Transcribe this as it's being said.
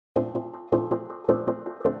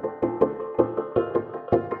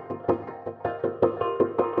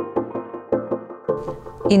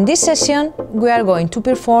In this session, we are going to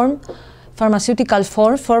perform pharmaceutical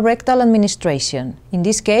forms for rectal administration, in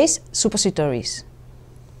this case, suppositories.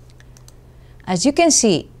 As you can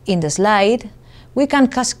see in the slide, we can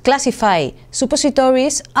classify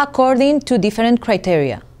suppositories according to different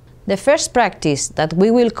criteria. The first practice that we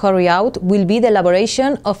will carry out will be the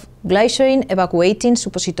elaboration of glycerin evacuating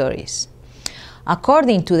suppositories.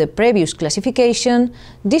 According to the previous classification,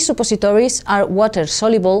 these suppositories are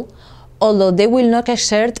water-soluble, although they will not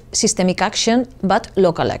exert systemic action but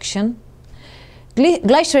local action.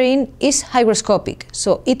 Glycerin is hygroscopic,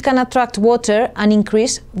 so it can attract water and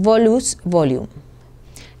increase volute volume.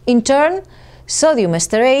 In turn, sodium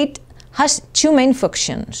stearate has two main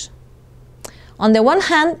functions. On the one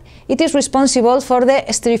hand, it is responsible for the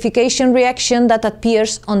esterification reaction that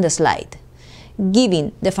appears on the slide,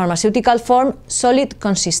 giving the pharmaceutical form solid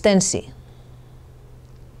consistency.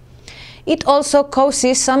 It also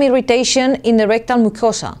causes some irritation in the rectal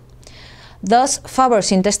mucosa, thus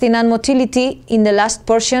favors intestinal motility in the last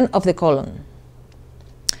portion of the colon.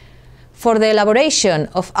 For the elaboration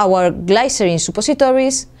of our glycerin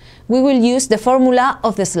suppositories, we will use the formula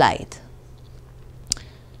of the slide.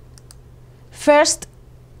 First,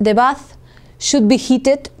 the bath should be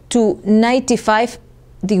heated to 95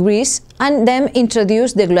 degrees and then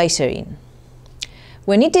introduce the glycerin.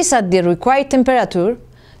 When it is at the required temperature,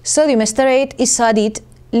 sodium stearate is added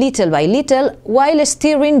little by little while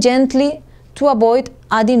stirring gently to avoid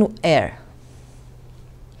adding air.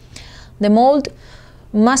 The mold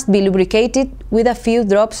must be lubricated with a few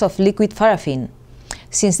drops of liquid paraffin,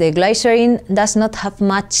 since the glycerin does not have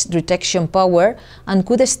much retention power and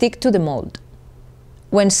could stick to the mold.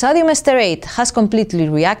 When sodium stearate has completely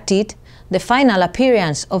reacted, the final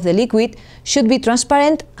appearance of the liquid should be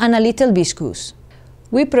transparent and a little viscous.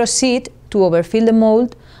 We proceed to overfill the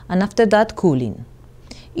mold and after that cooling.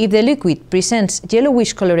 If the liquid presents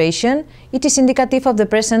yellowish coloration, it is indicative of the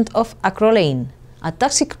presence of acrolein, a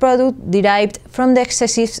toxic product derived from the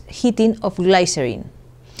excessive heating of glycerin.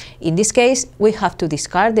 In this case, we have to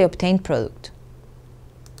discard the obtained product.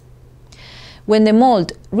 When the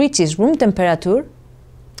mold reaches room temperature,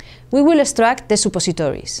 we will extract the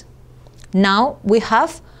suppositories. Now we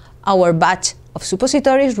have our batch of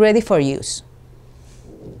suppositories ready for use.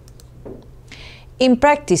 In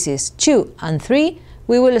practices 2 and 3,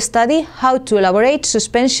 we will study how to elaborate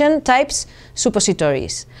suspension types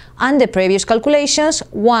suppositories and the previous calculations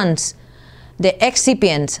once the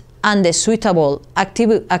excipient and the suitable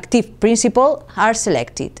active principle are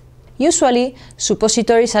selected. Usually,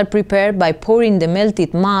 suppositories are prepared by pouring the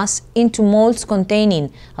melted mass into molds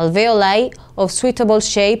containing alveoli of suitable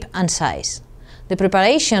shape and size. The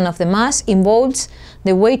preparation of the mass involves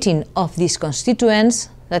the weighting of these constituents,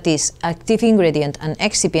 that is, active ingredient and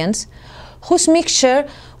excipients, whose mixture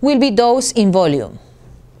will be dosed in volume,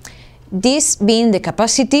 this being the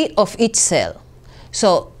capacity of each cell,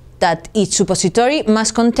 so that each suppository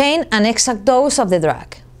must contain an exact dose of the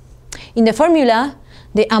drug. In the formula,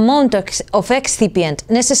 the amount of excipient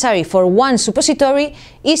necessary for one suppository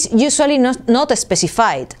is usually not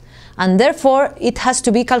specified, and therefore it has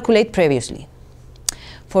to be calculated previously.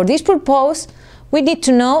 For this purpose, we need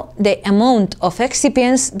to know the amount of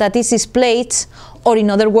excipients that is displaced, or in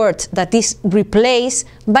other words, that is replaced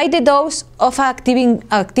by the dose of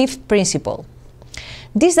active principle.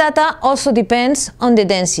 This data also depends on the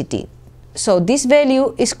density, so this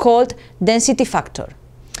value is called density factor.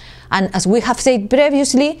 And as we have said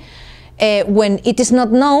previously, when it is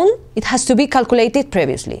not known, it has to be calculated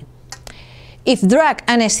previously. If drug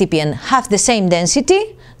and excipient have the same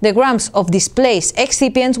density, the grams of displaced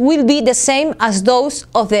excipients will be the same as those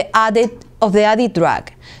of the added drug,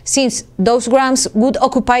 since those grams would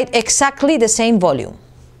occupy exactly the same volume.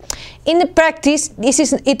 In the practice,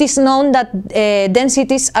 it is known that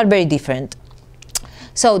densities are very different.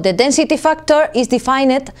 So the density factor is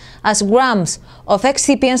defined as grams of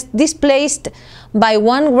excipients displaced by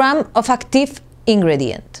 1 gram of active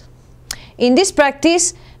ingredient. In this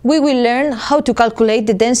practice, we will learn how to calculate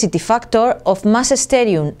the density factor of mass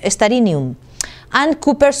styrenium and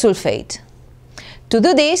copper sulfate. To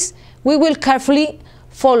do this, we will carefully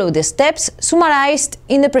follow the steps summarized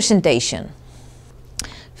in the presentation.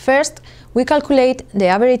 First, we calculate the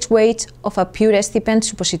average weight of a pure excipient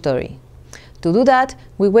suppository. To do that,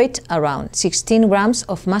 we weighed around 16 grams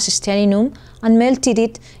of mass styrenium and melted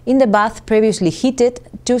it in the bath previously heated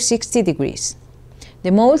to 60 degrees.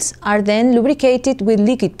 The molds are then lubricated with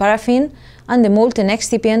liquid paraffin and the molten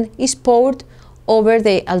excipient is poured over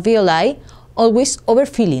the alveoli, always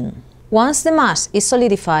overfilling. Once the mass is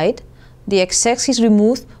solidified, the excess is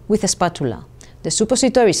removed with a spatula. The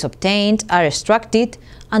suppositories obtained are extracted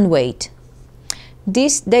and weighed.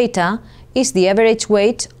 This data is the average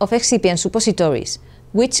weight of excipient suppositories,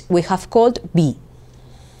 which we have called B.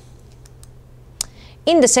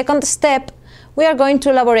 In the second step, we are going to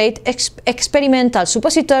elaborate experimental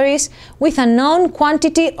suppositories with a known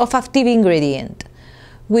quantity of active ingredient,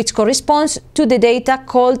 which corresponds to the data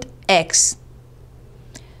called X.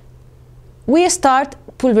 We start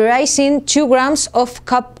pulverizing 2 grams of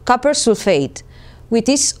copper sulfate, which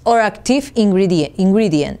is our active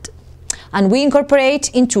ingredient, and we incorporate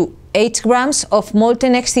into 8 grams of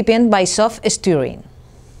molten excipient by soft stirring.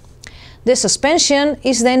 The suspension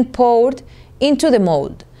is then poured into the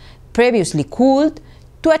mold, previously cooled,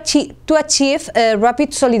 to achieve a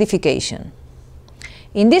rapid solidification.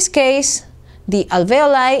 In this case, the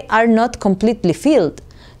alveoli are not completely filled,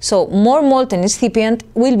 so more molten excipient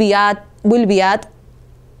will be added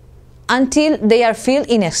until they are filled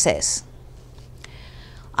in excess.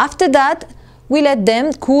 After that, we let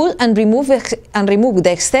them cool and remove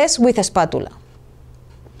the excess with a spatula.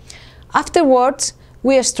 Afterwards,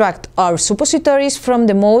 we extract our suppositories from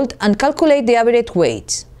the mold and calculate the average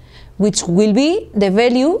weights, which will be the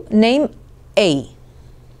value named A.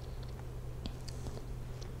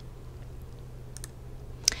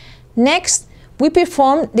 Next, we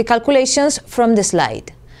perform the calculations from the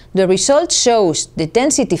slide. The result shows the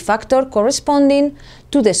density factor corresponding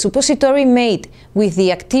to the suppository made with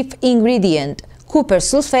the active ingredient copper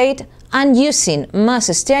sulfate and using mass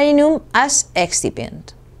styrenium as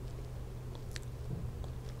excipient.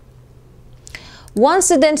 Once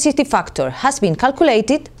the density factor has been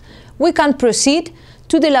calculated, we can proceed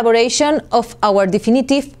to the elaboration of our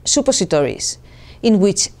definitive suppositories, in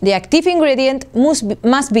which the active ingredient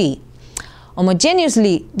must be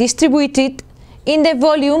homogeneously distributed in the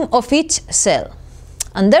volume of each cell,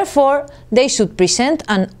 and therefore they should present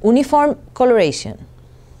an uniform coloration.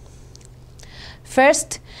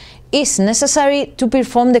 First, it's necessary to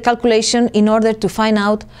perform the calculation in order to find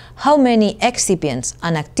out how many excipients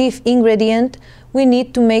and active ingredient we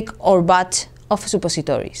need to make our batch of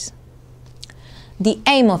suppositories. The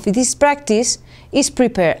aim of this practice is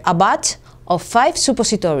prepare a batch of 5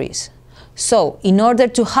 suppositories. So, in order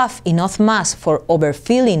to have enough mass for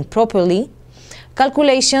overfilling properly,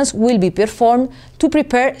 calculations will be performed to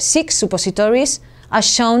prepare 6 suppositories as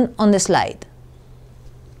shown on the slide.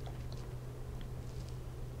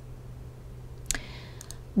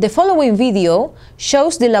 The following video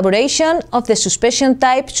shows the elaboration of the suspension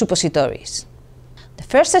type suppositories. The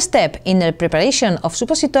first step in the preparation of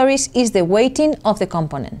suppositories is the weighting of the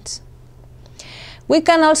components. We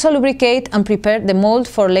can also lubricate and prepare the mold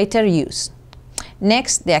for later use.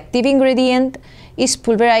 Next, the active ingredient is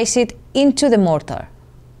pulverized into the mortar.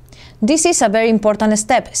 This is a very important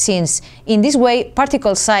step, since in this way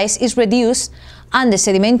particle size is reduced and the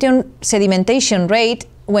sedimentation rate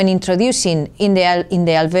when introducing in the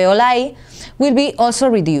alveoli will be also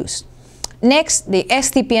reduced. Next, the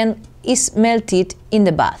excipient is melted in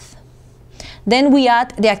the bath. Then we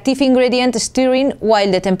add the active ingredient stirring while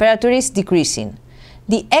the temperature is decreasing.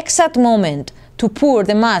 The exact moment to pour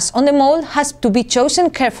the mass on the mold has to be chosen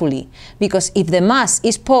carefully, because if the mass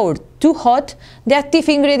is poured too hot, the active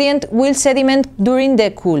ingredient will sediment during the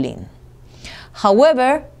cooling.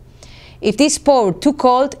 However, if it is poured too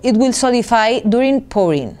cold, it will solidify during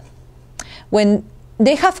pouring. When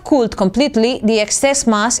they have cooled completely, the excess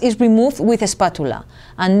mass is removed with a spatula,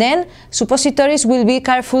 and then suppositories will be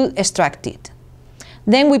carefully extracted.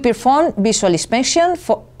 Then we perform visual inspection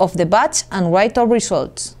of the batch and write our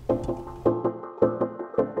results.